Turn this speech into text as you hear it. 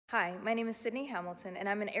Hi, my name is Sydney Hamilton, and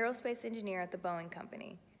I'm an aerospace engineer at the Boeing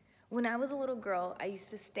company. When I was a little girl, I used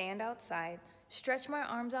to stand outside, stretch my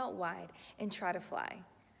arms out wide, and try to fly.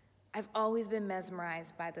 I've always been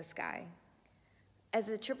mesmerized by the sky. As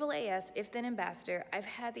a AAAS If-Then ambassador, I've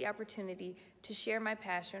had the opportunity to share my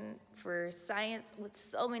passion for science with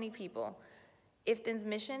so many people. If-Then's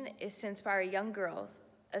mission is to inspire young girls,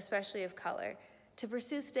 especially of color, to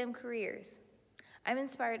pursue STEM careers. I'm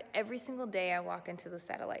inspired every single day I walk into the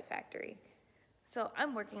satellite factory. So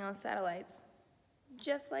I'm working on satellites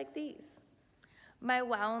just like these. My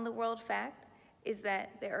wow in the world fact is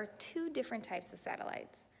that there are two different types of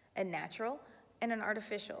satellites, a natural and an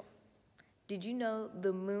artificial. Did you know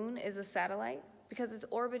the moon is a satellite? Because it's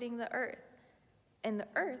orbiting the Earth. And the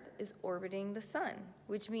Earth is orbiting the sun,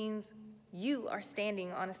 which means you are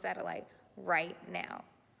standing on a satellite right now.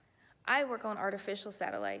 I work on artificial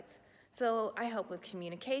satellites, so I help with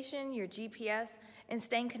communication, your GPS, and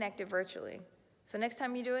staying connected virtually. So next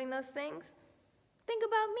time you're doing those things, think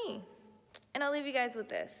about me. And I'll leave you guys with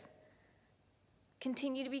this.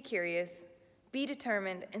 Continue to be curious, be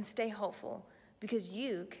determined, and stay hopeful, because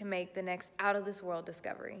you can make the next out-of-this-world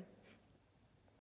discovery.